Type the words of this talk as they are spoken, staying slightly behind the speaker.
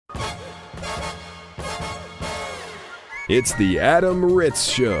It's the Adam Ritz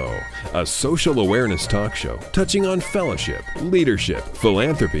Show, a social awareness talk show touching on fellowship, leadership,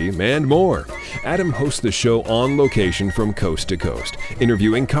 philanthropy, and more. Adam hosts the show on location from coast to coast,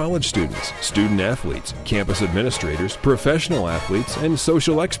 interviewing college students, student athletes, campus administrators, professional athletes, and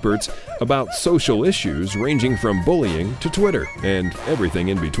social experts about social issues ranging from bullying to Twitter and everything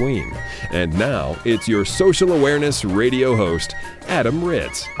in between. And now, it's your social awareness radio host, Adam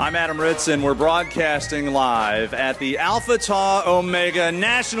Ritz. I'm Adam Ritz, and we're broadcasting live at the Alpha Tau Omega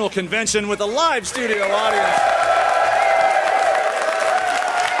National Convention with a live studio audience.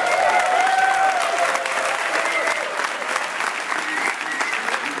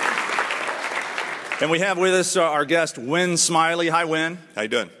 And we have with us our guest, Win Smiley. Hi, Win. How you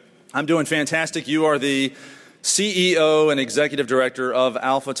doing? I'm doing fantastic. You are the CEO and Executive Director of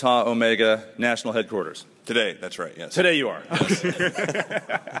Alpha Tau Omega National Headquarters. Today, that's right, yes. Today you are.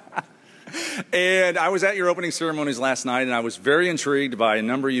 And I was at your opening ceremonies last night, and I was very intrigued by a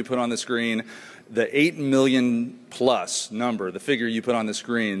number you put on the screen, the 8 million plus number, the figure you put on the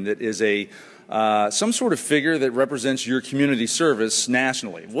screen that is a some sort of figure that represents your community service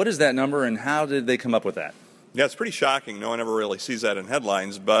nationally. What is that number, and how did they come up with that? Yeah, it's pretty shocking. No one ever really sees that in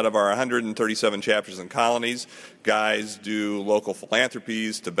headlines, but of our 137 chapters and colonies, guys do local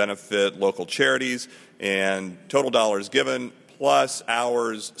philanthropies to benefit local charities, and total dollars given plus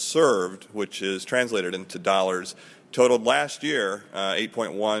hours served, which is translated into dollars, totaled last year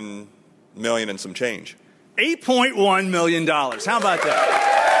 $8.1 million and some change. $8.1 million. How about that?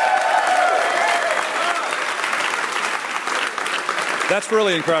 That's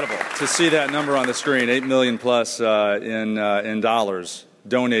really incredible to see that number on the screen, 8 million plus in dollars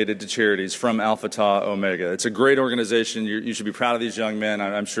donated to charities from Alpha Tau Omega. It's a great organization. You should be proud of these young men.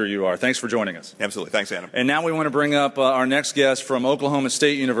 I'm sure you are. Thanks for joining us. Absolutely. Thanks, Adam. And now we want to bring up our next guest from Oklahoma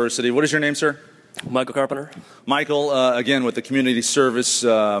State University. What is your name, sir? Michael Carpenter. Michael, again, with the community service,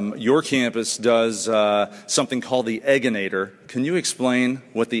 your campus does something called the Egginator. Can you explain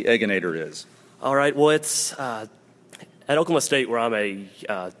what the Egginator is? All right. Well, it's at Oklahoma State, where I'm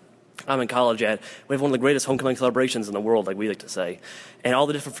in college at. We have one of the greatest homecoming celebrations in the world, like we like to say. And all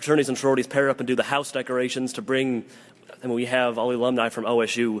the different fraternities and sororities pair up and do the house decorations to bring, and we have all the alumni from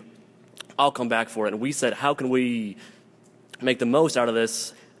OSU all come back for it. And we said, how can we make the most out of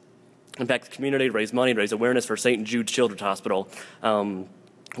this, impact the community, raise money, raise awareness for St. Jude Children's Hospital?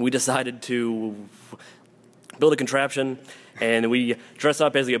 We decided to build a contraption, and we dress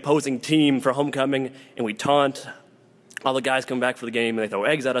up as the opposing team for homecoming, and we taunt all the guys come back for the game, and they throw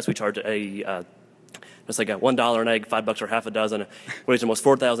eggs at us. We charge just like a $1 an egg, $5 for half a dozen. We raised almost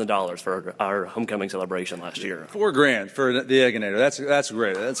 $4,000 for our homecoming celebration last year. $4,000 for the Egginator. That's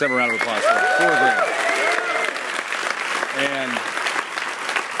great. Let's have a round of applause for it. $4,000.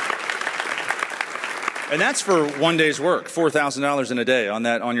 And that's for one day's work, $4,000 in a day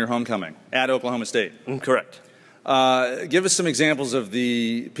on your homecoming at Oklahoma State. Correct. Give us some examples of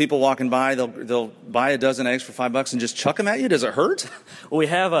the people walking by. They'll buy a dozen eggs for $5 and just chuck them at you. Does it hurt? Well, we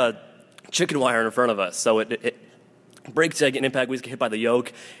have a chicken wire in front of us, so it breaks egg and impact. We get hit by the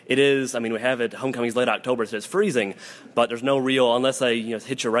yolk. It is. I mean, we have it. Homecoming's late October, so it's freezing. But there's no real, unless they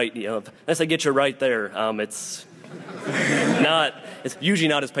hit you right. Unless they get you right there. It's not. It's usually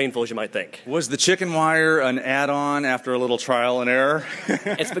not as painful as you might think. Was the chicken wire an add-on after a little trial and error?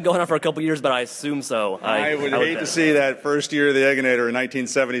 It's been going on for a couple years, but I assume so. I would hate to see that first year of the Egginator in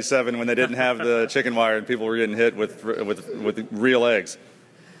 1977 when they didn't have the chicken wire and people were getting hit with real eggs.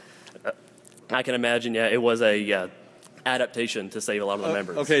 I can imagine. Yeah, it was a adaptation to save a lot of the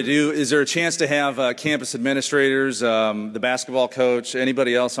members. Okay, is there a chance to have campus administrators, the basketball coach,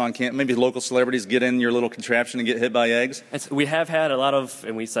 anybody else on campus, maybe local celebrities get in your little contraption and get hit by eggs? We have had a lot of,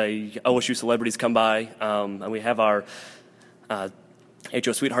 and we say OSU celebrities come by, and we have our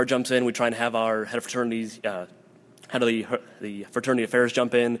HO Sweetheart jumps in. We try and have our head of fraternities, head of the fraternity affairs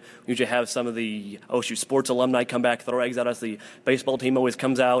jump in. We usually have some of the OSU sports alumni come back, throw eggs at us. The baseball team always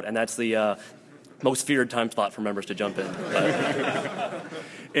comes out, and that's the most feared time slot for members to jump in.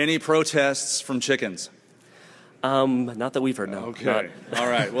 Any protests from chickens? Not that we've heard, no. Okay. All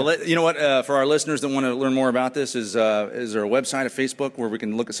right. Well, you know what? For our listeners that want to learn more about this, is there a website, a Facebook, where we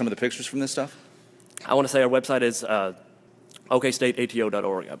can look at some of the pictures from this stuff? I want to say our website is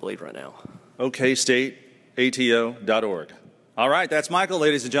okstateato.org, I believe, right now. okstateato.org. All right. That's Michael,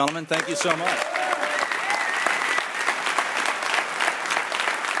 ladies and gentlemen. Thank you so much.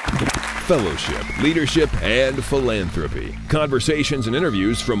 Fellowship, leadership, and philanthropy. Conversations and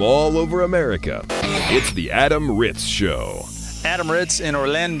interviews from all over America. It's the Adam Ritz Show. Adam Ritz in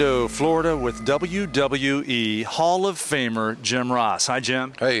Orlando, Florida, with WWE Hall of Famer Jim Ross. Hi,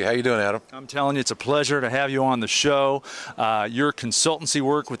 Jim. Hey, how you doing, Adam? I'm telling you, it's a pleasure to have you on the show. Your consultancy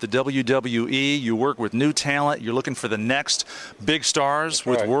work with the WWE, you work with new talent, you're looking for the next big stars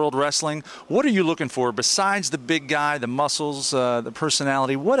with World Wrestling. What are you looking for besides the big guy, the muscles, the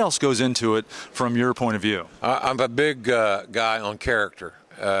personality? What else goes into it from your point of view? I'm a big guy on character.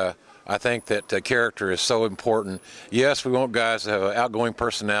 I think that character is so important. Yes, we want guys that have outgoing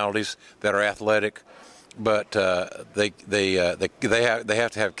personalities that are athletic, but they have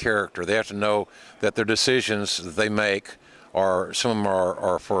to have character. They have to know that their decisions that they make some of them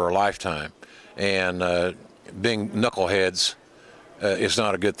are for a lifetime. And being knuckleheads is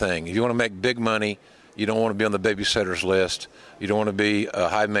not a good thing. If you want to make big money, you don't want to be on the babysitters list. You don't want to be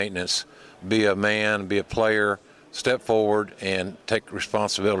high maintenance. Be a man, be a player. Step forward and take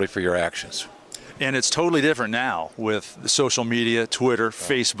responsibility for your actions. And it's totally different now with social media, Twitter,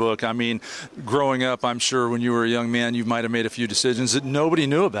 Facebook. I mean, growing up, I'm sure when you were a young man, you might have made a few decisions that nobody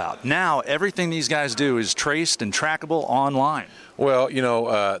knew about. Now, everything these guys do is traced and trackable online. Well, you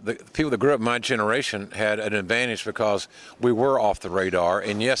know, the people that grew up in my generation had an advantage because we were off the radar.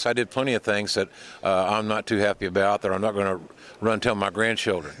 And, yes, I did plenty of things that I'm not too happy about, that I'm not going to run tell my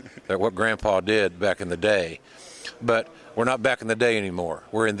grandchildren, that what Grandpa did back in the day. But we're not back in the day anymore.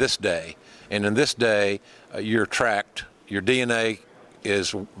 We're in this day. And in this day, you're tracked. Your DNA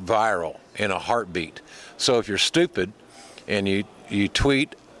is viral in a heartbeat. So if you're stupid and you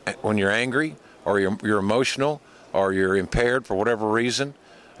tweet when you're angry or you're emotional or you're impaired for whatever reason,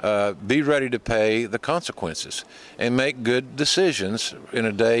 be ready to pay the consequences and make good decisions in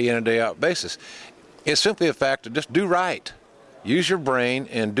a day in and day out basis. It's simply a fact of just do right. Use your brain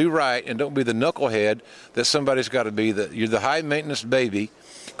and do right, and don't be the knucklehead that somebody's got to be. You're the high-maintenance baby,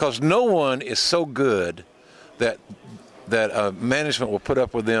 because no one is so good that management will put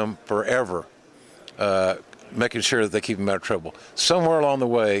up with them forever, making sure that they keep them out of trouble. Somewhere along the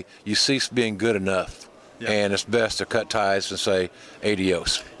way, you cease being good enough. Yeah. And it's best to cut ties and say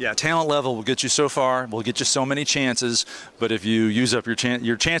adios. Yeah, talent level will get you so far, will get you so many chances, but if you use up your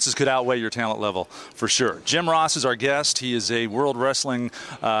chances could outweigh your talent level for sure. Jim Ross is our guest. He is a World Wrestling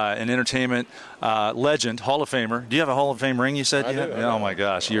and Entertainment legend, Hall of Famer. Do you have a Hall of Fame ring, you said? I do. Oh, my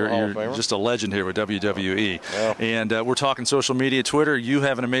gosh. You're just a legend here with WWE. Yeah. And we're talking social media, Twitter. You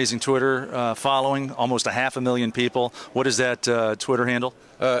have an amazing Twitter following, almost 500,000 people. What is that Twitter handle?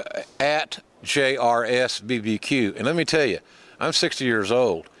 At JRSBBQ. And let me tell you, I'm 60 years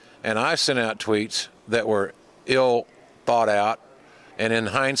old, and I sent out tweets that were ill thought out and in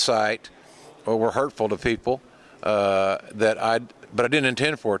hindsight were hurtful to people but I didn't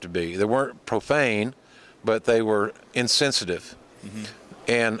intend for it to be. They weren't profane, but they were insensitive.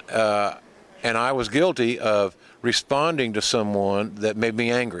 Mm-hmm. And I was guilty of responding to someone that made me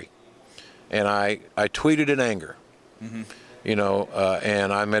angry. And I tweeted in anger. Mm-hmm.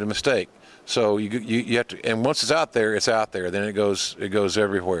 And I made a mistake. So you have to, and once it's out there, then it goes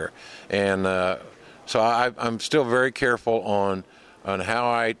everywhere. And so I'm still very careful on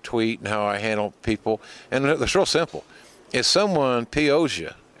how I tweet and how I handle people. And it's real simple. If someone POs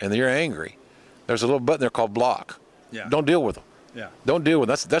you and you're angry, there's a little button there called block. Yeah. Don't deal with them. Yeah. Don't deal with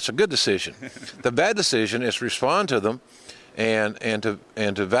them. That's a good decision. The bad decision is respond to them and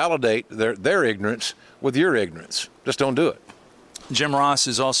to validate their ignorance with your ignorance. Just don't do it. Jim Ross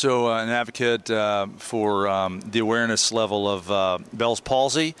is also an advocate for the awareness level of Bell's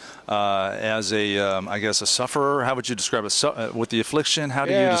palsy as a sufferer. How would you describe it? With the affliction, how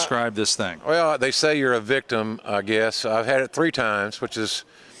do you describe this thing? Well, they say you're a victim, I guess. I've had it 3 times, which is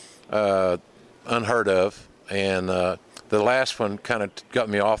unheard of. And the last one kind of got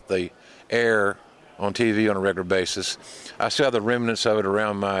me off the air on TV on a regular basis. I still have the remnants of it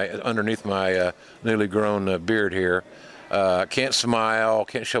underneath my newly grown beard here. Can't smile,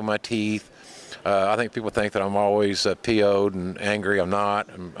 can't show my teeth. I think people think that I'm always PO'd and angry. I'm not.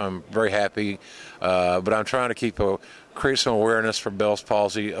 I'm very happy. But I'm trying to create some awareness for Bell's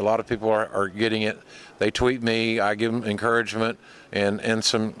palsy. A lot of people are getting it. They tweet me. I give them encouragement and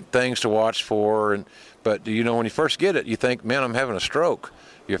some things to watch for. But, when you first get it, you think, man, I'm having a stroke.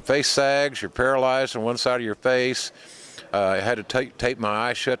 Your face sags. You're paralyzed on one side of your face. I had to tape my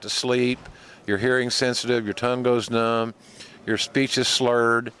eyes shut to sleep. You're hearing sensitive, your tongue goes numb, your speech is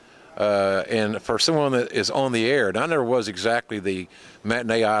slurred, and for someone that is on the air, and I never was exactly the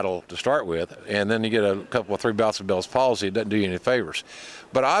matinee idol to start with, and then you get a couple of 3 bouts of Bell's palsy, it doesn't do you any favors.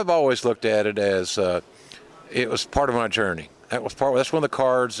 But I've always looked at it as it was part of my journey. That's one of the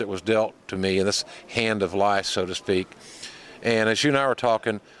cards that was dealt to me in this hand of life, so to speak. And as you and I were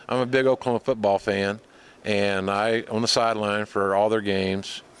talking, I'm a big Oklahoma football fan, and I on the sideline for all their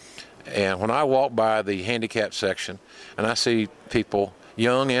games. And when I walk by the handicap section and I see people,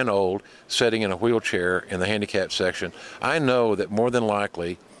 young and old, sitting in a wheelchair in the handicap section, I know that more than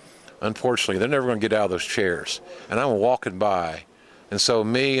likely, unfortunately, they're never going to get out of those chairs. And I'm walking by. And so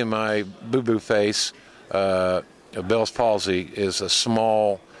me and my boo-boo face, Bell's palsy, is a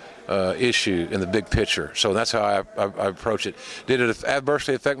small issue in the big picture. So that's how I approach it. Did it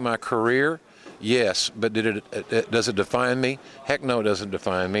adversely affect my career? Yes, but does it define me? Heck no, it doesn't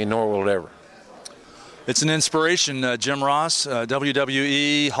define me, nor will it ever. It's an inspiration, Jim Ross,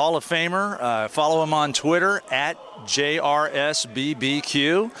 WWE Hall of Famer. Follow him on Twitter at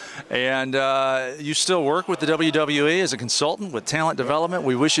JRSBBQ. And you still work with the WWE as a consultant with talent development.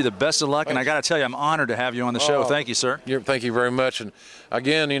 We wish you the best of luck. And I got to tell you, I'm honored to have you on the show. Thank you, sir. Thank you very much. And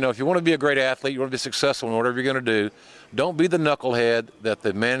again, if you want to be a great athlete, you want to be successful in whatever you're going to do, don't be the knucklehead that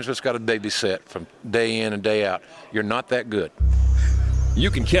the management's got to babysit from day in and day out. You're not that good. You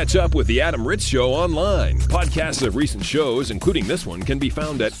can catch up with The Adam Ritz Show online. Podcasts of recent shows, including this one, can be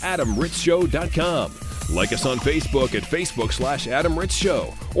found at adamritzshow.com. Like us on Facebook at Facebook/Adam Ritz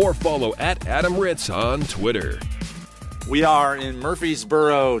Show, or follow at Adam Ritz on Twitter. We are in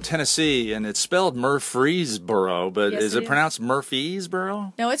Murfreesboro, Tennessee, and it's spelled Murfreesboro, but Yes, is it pronounced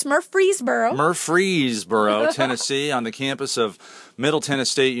Murfreesboro? No, it's Murfreesboro. Murfreesboro, Tennessee, on the campus of Middle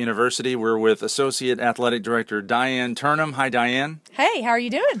Tennessee State University. We're with Associate Athletic Director Diane Turnham. Hi, Diane. Hey, how are you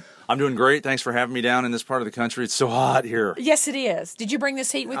doing? I'm doing great. Thanks for having me down in this part of the country. It's so hot here. Yes, it is. Did you bring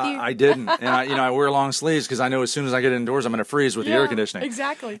this heat with you? I didn't. And I wear long sleeves because I know as soon as I get indoors, I'm going to freeze with the air conditioning.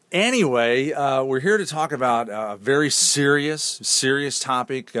 Exactly. Anyway, we're here to talk about a very serious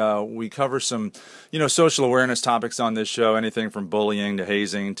topic. We cover some, social awareness topics on this show, anything from bullying to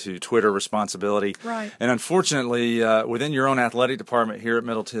hazing to Twitter responsibility. Right. And unfortunately, within your own athletic department here at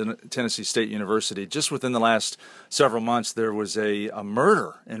Middle Tennessee State University, just within the last several months, there was a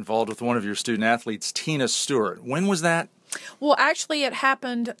murder involved with one of your student athletes, Tina Stewart. When was that? Well, actually, it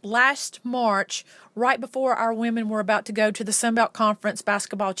happened last March, right before our women were about to go to the Sunbelt Conference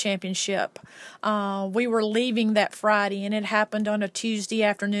Basketball Championship. We were leaving that Friday, and it happened on a Tuesday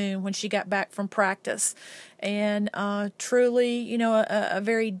afternoon when she got back from practice. And truly, a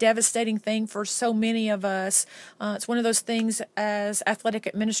very devastating thing for so many of us. It's one of those things as athletic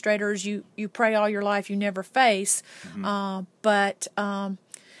administrators you pray all your life you never face. But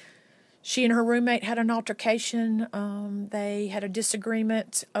she and her roommate had an altercation. They had a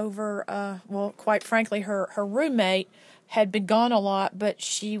disagreement over, quite frankly, her roommate had been gone a lot, but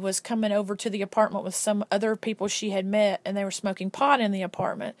she was coming over to the apartment with some other people she had met, and they were smoking pot in the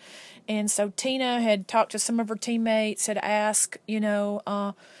apartment. And so Tina had talked to some of her teammates, had asked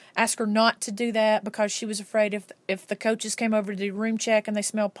her not to do that because she was afraid if the coaches came over to do room check and they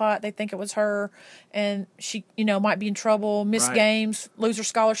smelled pot, they'd think it was her, and she, might be in trouble, miss games, lose her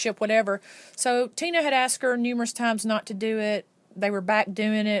scholarship, whatever. So Tina had asked her numerous times not to do it. They were back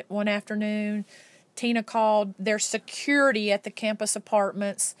doing it one afternoon. Tina called their security at the campus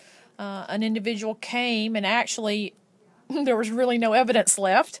apartments. An individual came, and actually there was really no evidence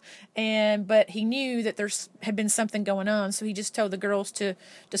left, but he knew that had been something going on, so he just told the girls to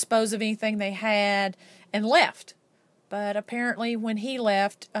dispose of anything they had and left. But apparently when he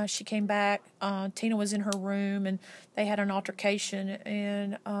left, she came back. Tina was in her room, and they had an altercation,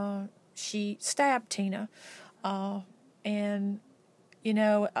 and she stabbed Tina. I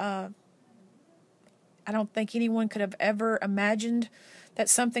don't think anyone could have ever imagined that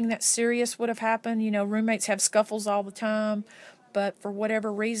something that serious would have happened. Roommates have scuffles all the time, but for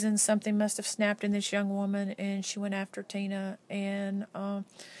whatever reason, something must have snapped in this young woman, and she went after Tina. And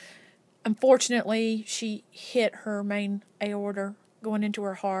unfortunately, she hit her main aorta going into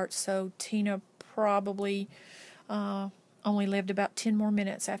her heart, so Tina probably only lived about 10 more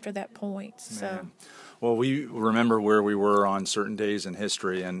minutes after that point. So. Well, we remember where we were on certain days in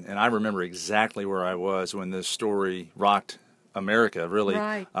history, and I remember exactly where I was when this story rocked America, really.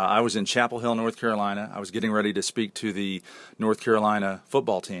 Right. I was in Chapel Hill, North Carolina. I was getting ready to speak to the North Carolina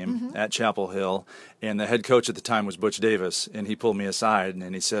football team at Chapel Hill, and the head coach at the time was Butch Davis, and he pulled me aside,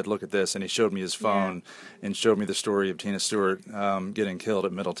 and he said, look at this, and he showed me his phone and showed me the story of Tina Stewart getting killed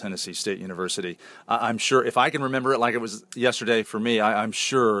at Middle Tennessee State University. I'm sure, if I can remember it like it was yesterday for me, I'm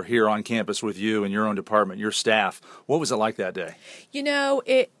sure here on campus with you and your own department, your staff, what was it like that day?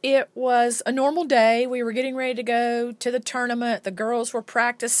 It was a normal day. We were getting ready to go to the tournament. The girls were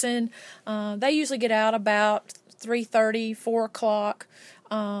practicing. They usually get out about 3:30, 4 o'clock.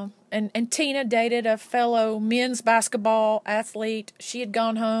 And Tina dated a fellow men's basketball athlete. She had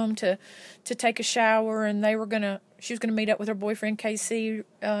gone home to take a shower, and she was gonna meet up with her boyfriend Casey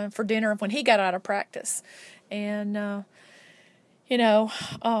for dinner when he got out of practice. And I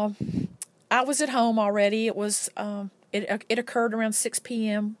was at home already. It was it occurred around 6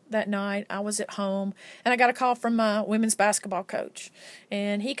 p.m. that night. I was at home, and I got a call from my women's basketball coach,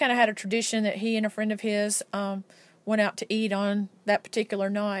 and he kind of had a tradition that he and a friend of his went out to eat on that particular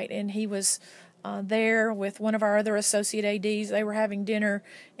night, and he was there with one of our other associate ADs. They were having dinner,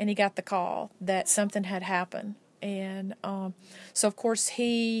 and he got the call that something had happened. And so, of course,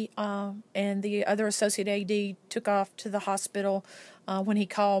 he and the other associate AD took off to the hospital. When he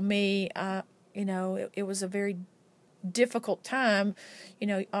called me, it was a very difficult time.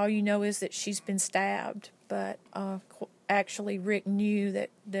 All you know is that she's been stabbed. But actually, Rick knew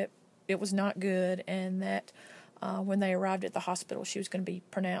that it was not good, and that when they arrived at the hospital, she was going to be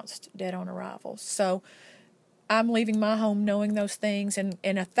pronounced dead on arrival. So I'm leaving my home knowing those things, and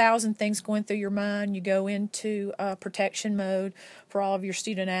 1,000 things going through your mind. You go into protection mode for all of your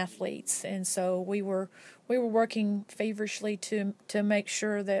student athletes, and so we were working feverishly to make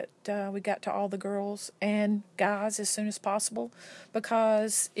sure that we got to all the girls and guys as soon as possible,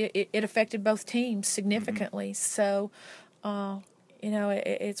 because it affected both teams significantly. So,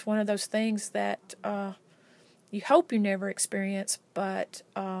 it's one of those things that you hope you never experience, but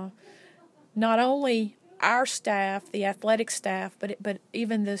not only our staff, the athletic staff, but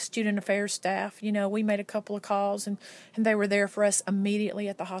even the student affairs staff. We made a couple of calls, and they were there for us immediately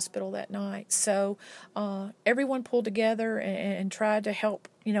at the hospital that night. So everyone pulled together and tried to help,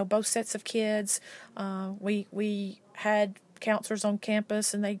 both sets of kids. We had counselors on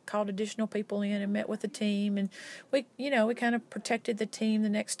campus, and they called additional people in and met with the team, and we kind of protected the team the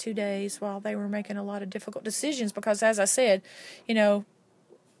next 2 days while they were making a lot of difficult decisions, because, as I said,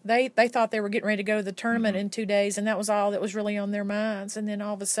 They thought they were getting ready to go to the tournament in 2 days, and that was all that was really on their minds. And then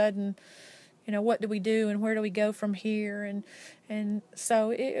all of a sudden, what do we do, and where do we go from here? And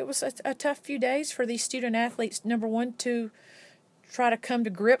so it was a tough few days for these student athletes. Number one, to try to come to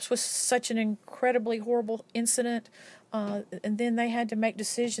grips with such an incredibly horrible incident, and then they had to make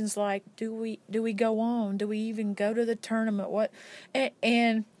decisions like, do we go on? Do we even go to the tournament? What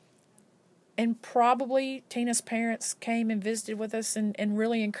and probably Tina's parents came and visited with us and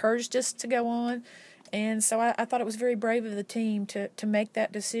really encouraged us to go on. And so I thought it was very brave of the team to make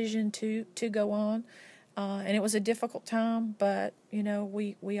that decision to go on. And it was a difficult time, but,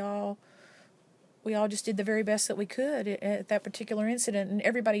 we all just did the very best that we could at that particular incident. And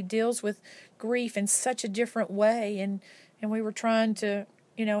everybody deals with grief in such a different way. And we were trying to,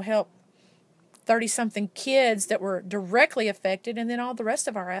 help 30-something kids that were directly affected, and then all the rest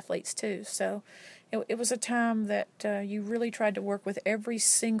of our athletes too. So it was a time that you really tried to work with every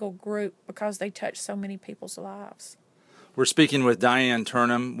single group, because they touched so many people's lives. We're speaking with Diane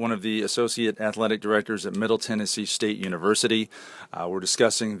Turnham, one of the Associate Athletic Directors at Middle Tennessee State University. We're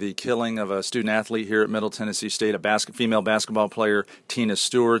discussing the killing of a student athlete here at Middle Tennessee State, a female basketball player, Tina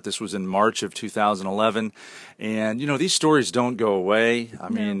Stewart. This was in March of 2011. And, these stories don't go away. I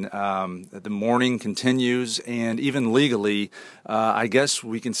mean, the mourning continues, and even legally, I guess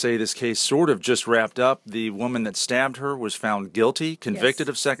we can say this case sort of just wrapped up. The woman that stabbed her was found guilty, convicted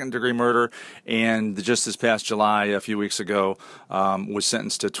of second-degree murder, and just this past July, a few weeks ago, was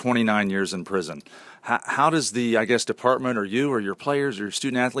sentenced to 29 years in prison. How does the, department, or you or your players or your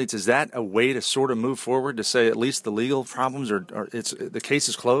student athletes, is that a way to sort of move forward to say at least the legal problems the case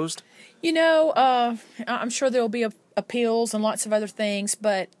is closed? I'm sure there will be appeals and lots of other things,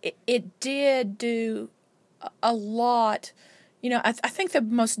 but it did do a lot. I think the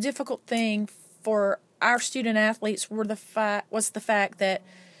most difficult thing for our student athletes was the fact that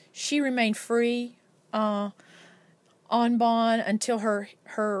she remained free on bond until her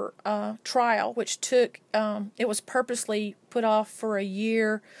trial, which took, it was purposely put off for a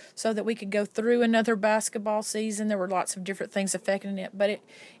year so that we could go through another basketball season. There were lots of different things affecting it, but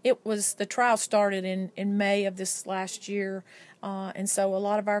the trial started in May of this last year, and so a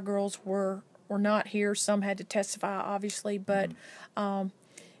lot of our girls were not here. Some had to testify, obviously, but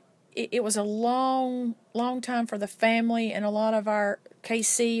it was a long time for the family and a lot of our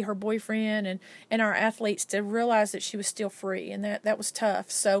KC, her boyfriend, and our athletes to realize that she was still free, and that was tough.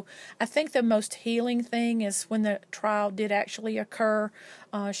 So I think the most healing thing is when the trial did actually occur.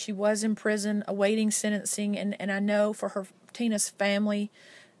 She was in prison awaiting sentencing, and I know for Tina's family,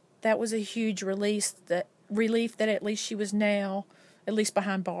 that was a huge relief that at least she was now at least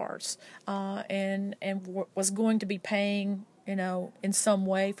behind bars, and was going to be paying in some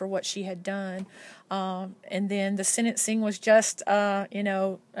way for what she had done. And then the sentencing was just, a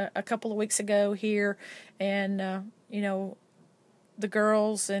couple of weeks ago here, and, the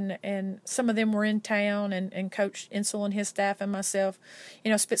girls and some of them were in town, and Coach Insel and his staff and myself,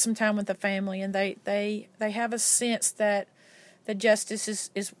 spent some time with the family, and they have a sense that the justice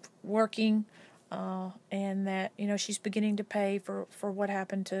is working, and that she's beginning to pay for what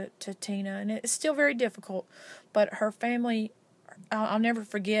happened to Tina, and it's still very difficult, but her family, I'll never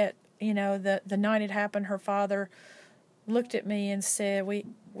forget, the night it happened, her father looked at me and said,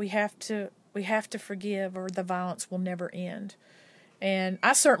 we have to forgive, or the violence will never end. And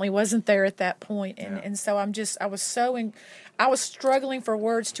I certainly wasn't there at that point. And so I was struggling for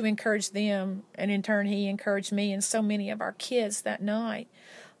words to encourage them. And in turn, he encouraged me and so many of our kids that night.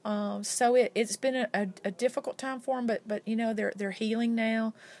 So it's been a difficult time for them, but they're healing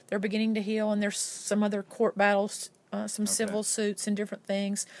now. They're beginning to heal, and there's some other court battles, some civil suits and different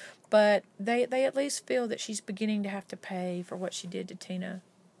things. But they at least feel that she's beginning to have to pay for what she did to Tina.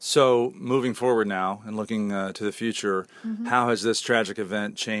 So moving forward now and looking to the future, how has this tragic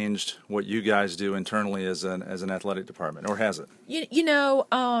event changed what you guys do internally as an athletic department, or has it?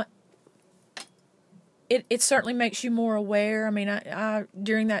 It certainly makes you more aware. I mean, I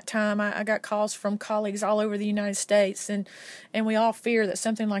during that time, I got calls from colleagues all over the United States, and we all fear that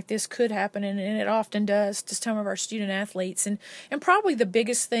something like this could happen, and it often does to some of our student athletes. And probably the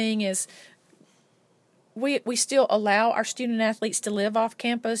biggest thing is we still allow our student athletes to live off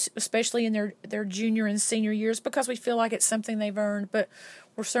campus, especially in their junior and senior years, because we feel like it's something they've earned, but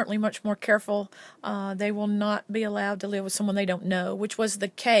we're certainly much more careful. They will not be allowed to live with someone they don't know, which was the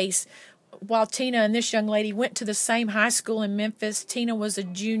case while Tina and this young lady went to the same high school in Memphis. Tina was a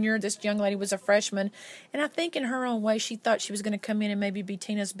junior, this young lady was a freshman, and I think in her own way she thought she was going to come in and maybe be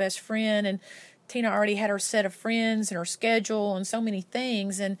Tina's best friend, and Tina already had her set of friends and her schedule and so many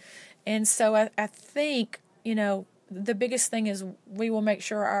things, and so I think, the biggest thing is we will make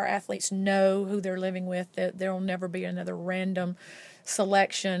sure our athletes know who they're living with, that there will never be another random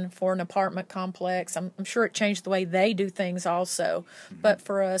selection for an apartment complex. I'm sure it changed the way they do things also. But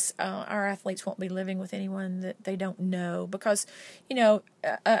for us, our athletes won't be living with anyone that they don't know, because,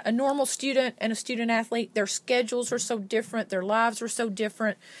 a normal student and a student athlete, their schedules are so different, their lives are so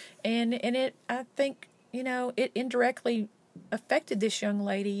different, and I think, it indirectly affected this young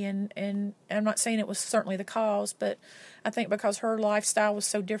lady, and I'm not saying it was certainly the cause, but I think because her lifestyle was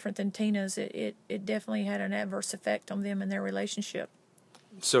so different than Tina's, it definitely had an adverse effect on them and their relationship.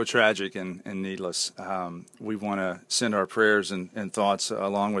 So tragic and needless. We want to send our prayers and thoughts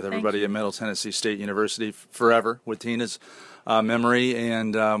along with everybody at Middle Tennessee State University forever with Tina's memory,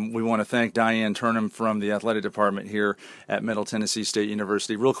 and we want to thank Diane Turnham from the athletic department here at Middle Tennessee State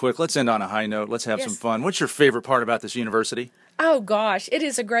University. Real quick, let's end on a high note. Let's have some fun. What's your favorite part about this university? Oh, gosh, it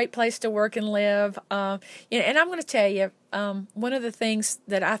is a great place to work and live. And I'm going to tell you, one of the things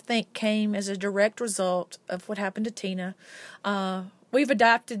that I think came as a direct result of what happened to Tina, we've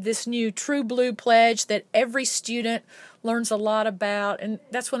adopted this new True Blue pledge that every student learns a lot about, and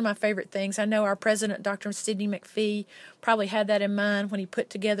that's one of my favorite things. I know our president, Dr. Sidney McPhee, probably had that in mind when he put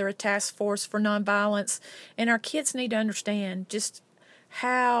together a task force for nonviolence, and our kids need to understand just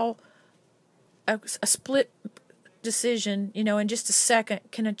how a split decision, in just a second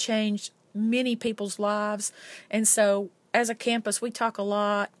can have changed many people's lives. And so as a campus, we talk a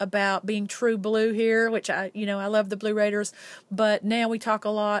lot about being true blue here, which I love the Blue Raiders, but now we talk a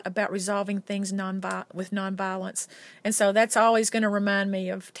lot about resolving things with nonviolence. And so that's always going to remind me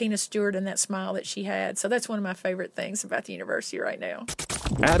of Tina Stewart and that smile that she had. So that's one of my favorite things about the university right now.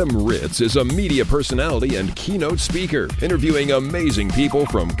 Adam Ritz is a media personality and keynote speaker, interviewing amazing people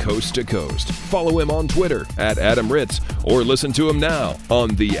from coast to coast. Follow him on Twitter @Adam Ritz, or listen to him now on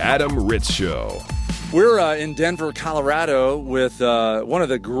The Adam Ritz Show. We're in Denver, Colorado, with one of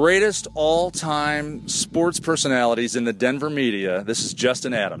the greatest all-time sports personalities in the Denver media. This is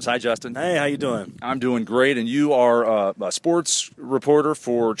Justin Adams. Hi, Justin. Hey, how you doing? I'm doing great, and you are a sports reporter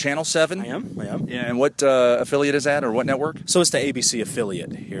for Channel 7? I am. And what affiliate is that, or what network? So it's the ABC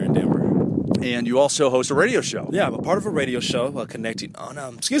affiliate here in Denver. And you also host a radio show. Yeah, I'm a part of a radio show connecting on,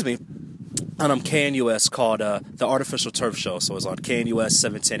 on KNUS called The Artificial Turf Show. So it's on KNUS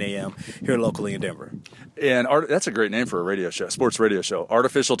 710 a.m. here locally in Denver. And that's a great name for a radio show, sports radio show.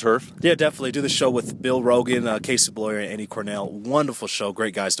 Artificial Turf? Yeah, definitely. Do the show with Bill Rogan, Casey Bloyer, and Andy Cornell. Wonderful show.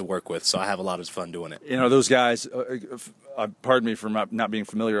 Great guys to work with. So I have a lot of fun doing it. Those guys, pardon me for not being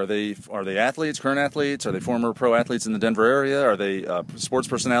familiar, are they athletes, current athletes? Are they former pro athletes in the Denver area? Are they sports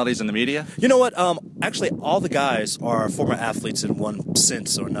personalities in the media? You know what? Actually, all the guys are former athletes in one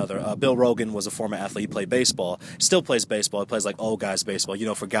sense or another. Bill Rogan was a former athlete. He played baseball, still plays baseball. He plays like old guys baseball,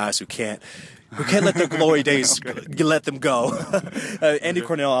 for guys who can't let their glory days let them go. Andy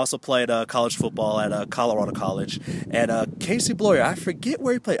Cornell also played college football at Colorado College. And Casey Bloyer, I forget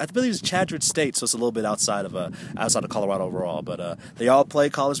where he played. I believe it's Chadron State, so it's a little bit outside of Colorado overall. But they all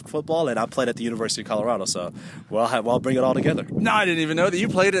played college football, and I played at the University of Colorado. So I'll bring it all together. No, I didn't even know that you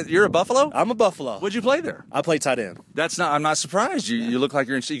played at. You're a Buffalo? I'm a Buffalo. What'd you play there? I played tight end. I'm not surprised. You look like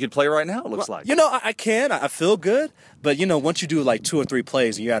you could play right now. It looks like. I can. I feel good. But, once you do like 2 or 3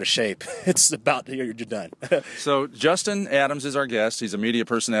 plays and you're out of shape, it's about you're done. So Justin Adams is our guest. He's a media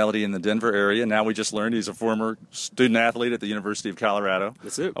personality in the Denver area. Now we just learned he's a former student athlete at the University of Colorado.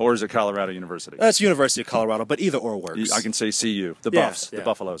 That's it. Or is it Colorado University? That's University of Colorado, but either or works. I can say CU, the Buffs, the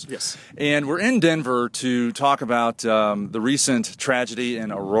Buffaloes. Yes. And we're in Denver to talk about the recent tragedy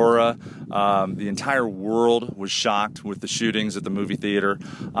in Aurora. The entire world was shocked with the shootings at the movie theater.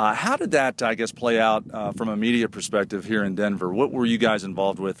 How did that, I guess, play out from a media perspective here in Denver? What were you guys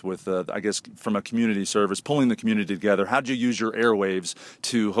involved with I guess, from a community service, pulling the community together? How did you use your airwaves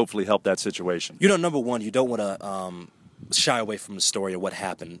to hopefully help that situation? Number one, you don't want to shy away from the story of what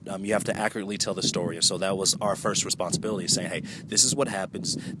happened. You have to accurately tell the story. And so that was our first responsibility, saying, hey, this is what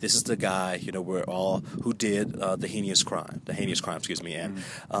happens. This is the guy, we're all who did the heinous crime, And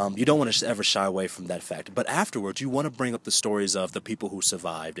you don't want to ever shy away from that fact. But afterwards, you want to bring up the stories of the people who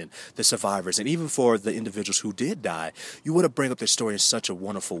survived and the survivors. And even for the individuals who did die, you want to bring up their story in such a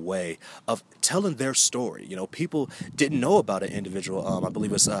wonderful way of telling their story. People didn't know about an individual. I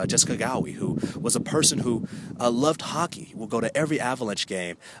believe it was Jessica Gowie, who was a person who loved hockey, will go to every Avalanche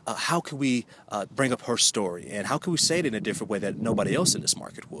game. How can we bring up her story? And how can we say it in a different way that nobody else in this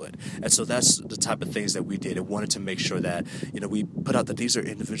market would? And so that's the type of things that we did and wanted to make sure that, we put out that these are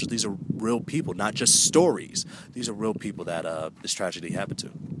individuals, these are real people, not just stories. These are real people that this tragedy happened to.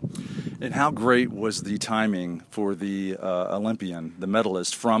 And how great was the timing for the Olympian, the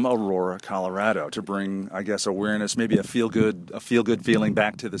medalist from Aurora, Colorado, to bring, I guess, awareness, maybe a feel good feeling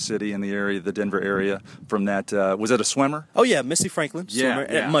back to the city and the area, the Denver area, from that. Was it a swimmer? Oh yeah, Missy Franklin, swimmer,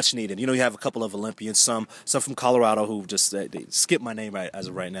 yeah. much needed. You have a couple of Olympians, some from Colorado who just they skipped my name as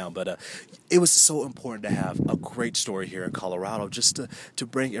of right now, but it was so important to have a great story here in Colorado, just to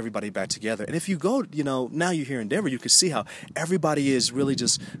bring everybody back together. And if you go, now you're here in Denver, you can see how everybody is really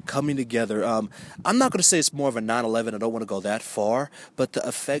just coming together. I'm not going to say it's more of a 9/11. I don't want to go that far, but the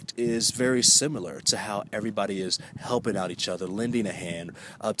effect is very similar to how everybody is helping out each other, lending a hand,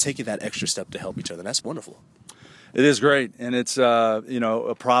 taking that extra step to help each other. And that's wonderful. It is great, and it's a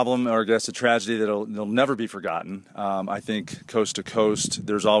problem, or I guess a tragedy that'll never be forgotten. I think coast to coast,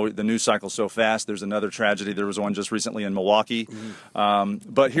 there's always the news cycle's so fast. There's another tragedy. There was one just recently in Milwaukee,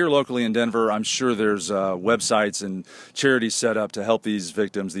 but here locally in Denver, I'm sure there's websites and charities set up to help these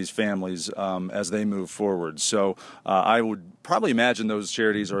victims, these families, as they move forward. So I would probably imagine those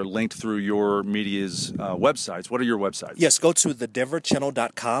charities are linked through your media's websites. What are your websites? Yes, go to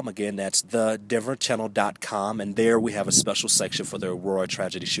thedenverchannel.com. Again, that's thedenverchannel.com, and there we have a special section for the Aurora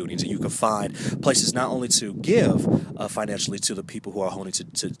tragedy shootings, and you can find places not only to give financially to the people who are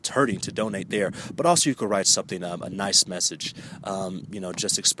hurting to donate there, but also you can write something, a nice message,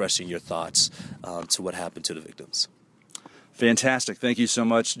 just expressing your thoughts to what happened to the victims. Fantastic. Thank you so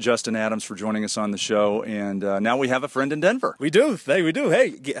much, Justin Adams, for joining us on the show. And now we have a friend in Denver. We do. We do.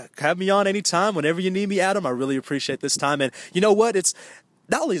 Hey, have me on anytime, whenever you need me, Adam. I really appreciate this time. And you know what? It's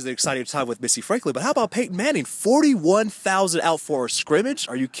not only is it an exciting time with Missy Franklin, but how about Peyton Manning? 41,000 out for a scrimmage?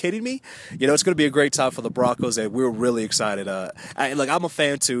 Are you kidding me? It's going to be a great time for the Broncos, and we're really excited. I'm a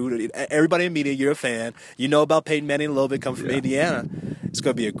fan, too. Everybody in media, you're a fan. You know about Peyton Manning a little bit, coming from Indiana. It's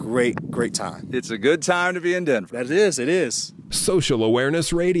going to be a great, great time. It's a good time to be in Denver. That is. It is. Social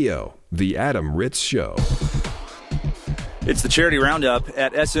Awareness Radio, The Adam Ritz Show. It's the Charity Roundup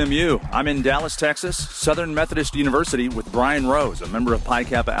at SMU. I'm in Dallas, Texas, Southern Methodist University with Brian Rose, a member of Pi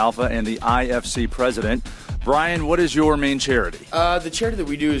Kappa Alpha and the IFC president. Brian, what is your main charity? The charity that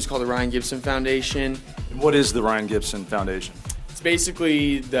we do is called the Ryan Gibson Foundation. What is the Ryan Gibson Foundation? It's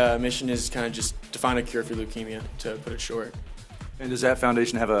basically, the mission is kind of just to find a cure for leukemia, to put it short. And does that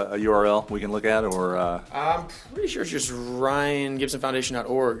foundation have a URL we can look at, or? I'm pretty sure it's just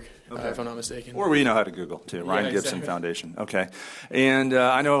RyanGibsonFoundation.org, if I'm not mistaken. Or we know how to Google, too, Ryan Gibson exactly. Foundation. Okay. And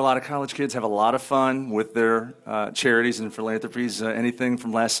I know a lot of college kids have a lot of fun with their charities and philanthropies. Anything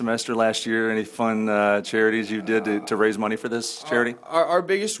from last year, any fun charities you did to raise money for this charity? Our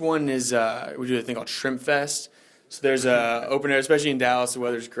biggest one is we do a thing called Shrimp Fest. So there's a open air, especially in Dallas, the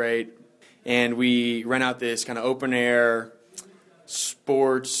weather's great. And we rent out this kind of open air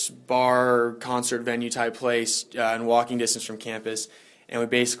sports bar, concert venue type place in walking distance from campus, and we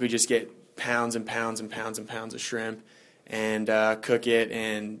basically just get pounds and pounds and pounds and pounds of shrimp and cook it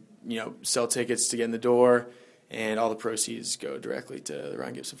and sell tickets to get in the door. And all the proceeds go directly to the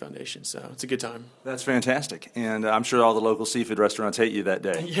Ryan Gibson Foundation. So it's a good time. That's fantastic. And I'm sure all the local seafood restaurants hate you that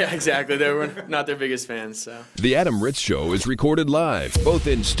day. Yeah, exactly. They were not their biggest fans. So The Adam Ritz Show is recorded live, both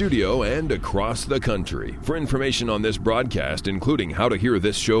in studio and across the country. For information on this broadcast, including how to hear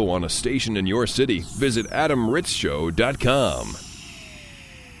this show on a station in your city, visit adamritzshow.com.